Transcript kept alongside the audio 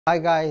Hi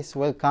guys,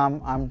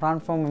 welcome. I'm Ran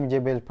from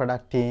Bale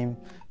product team.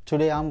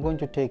 Today I'm going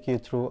to take you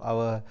through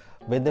our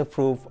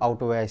weatherproof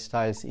outerwear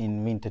styles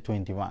in winter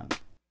 21.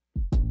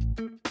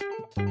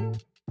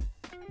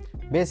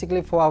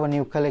 Basically, for our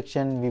new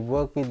collection, we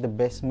work with the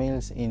best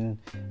mills in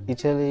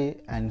Italy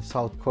and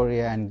South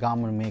Korea and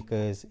garment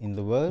makers in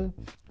the world.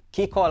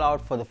 Key call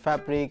out for the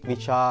fabric,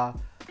 which are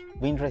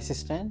wind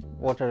resistant,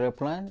 water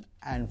repellent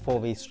and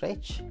 4-way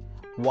stretch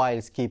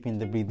whilst keeping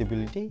the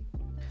breathability.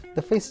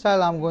 The first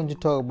style I'm going to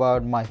talk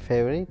about, my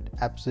favorite,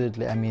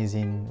 absolutely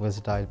amazing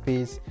versatile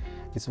piece.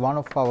 It's one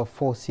of our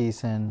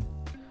 4-season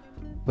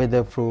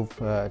weatherproof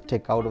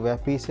tech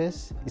outerwear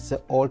pieces. It's an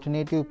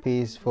alternative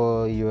piece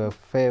for your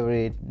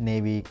favorite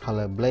navy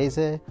color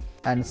blazer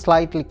and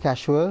slightly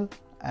casual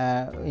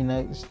in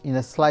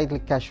a slightly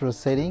casual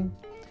setting.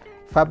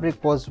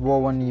 Fabric was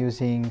woven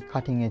using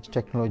cutting-edge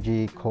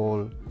technology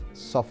called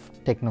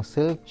soft techno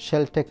silk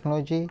shell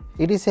technology.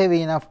 It is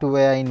heavy enough to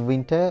wear in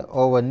winter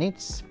over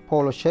knits,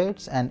 polo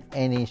shirts and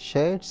any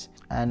shirts,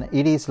 and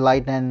it is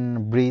light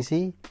and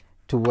breezy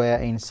to wear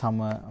in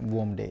summer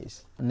warm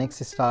days.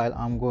 Next style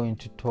I'm going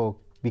to talk,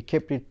 we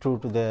kept it true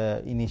to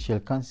the initial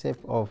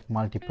concept of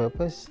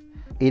multi-purpose.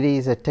 It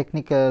is a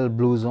technical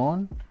blue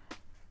zone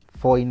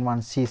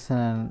 4-in-1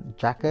 seasonal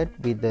jacket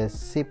with a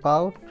zip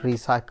out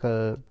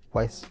recycled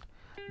vest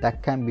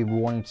that can be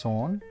worn its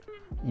own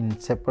in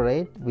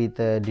separate with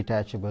a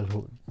detachable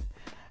hood,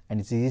 and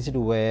it's easy to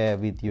wear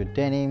with your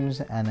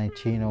denims and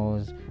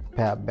chinos,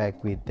 paired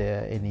back with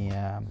any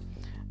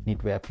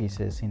knitwear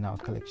pieces in our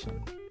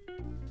collection.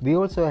 We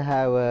also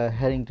have a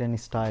Harrington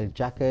style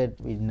jacket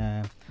in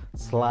a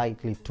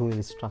slightly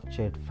twill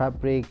structured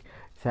fabric.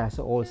 It has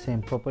all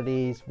same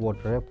properties,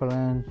 water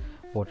repellent,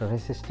 water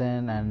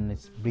resistant, and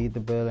it's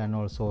breathable, and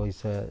also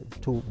it's a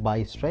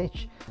 2-by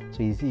stretch, so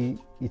it's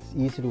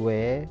easy to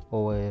wear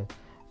over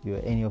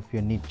any of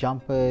your knit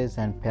jumpers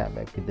and pair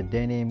back with the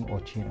denim or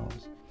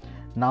chinos.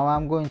 Now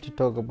I'm going to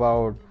talk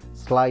about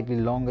slightly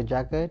longer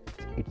jacket.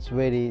 It's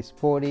very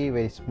sporty,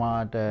 very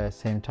smart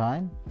same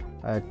time.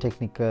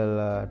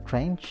 Technical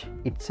trench.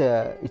 It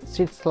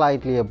sits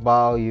slightly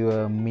above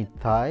your mid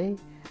thigh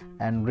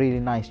and really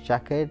nice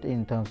jacket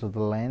in terms of the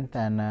length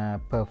and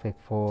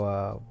perfect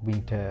for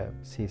winter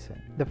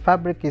season. The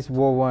fabric is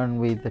woven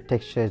with the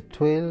textured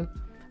twill,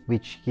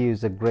 which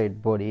gives a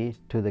great body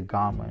to the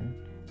garment,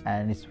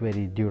 and it's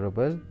very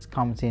durable. It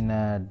comes in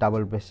a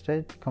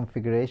double-breasted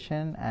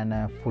configuration and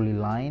a fully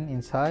lined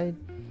inside.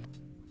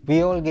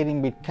 We all getting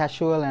a bit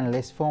casual and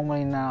less formal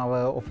in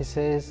our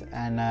offices,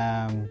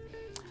 and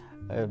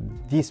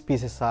these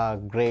pieces are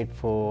great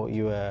for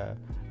your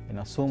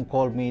Zoom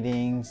call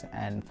meetings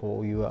and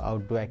for your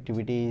outdoor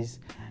activities,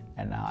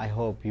 and I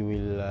hope you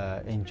will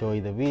enjoy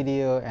the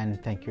video,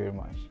 and thank you very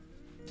much.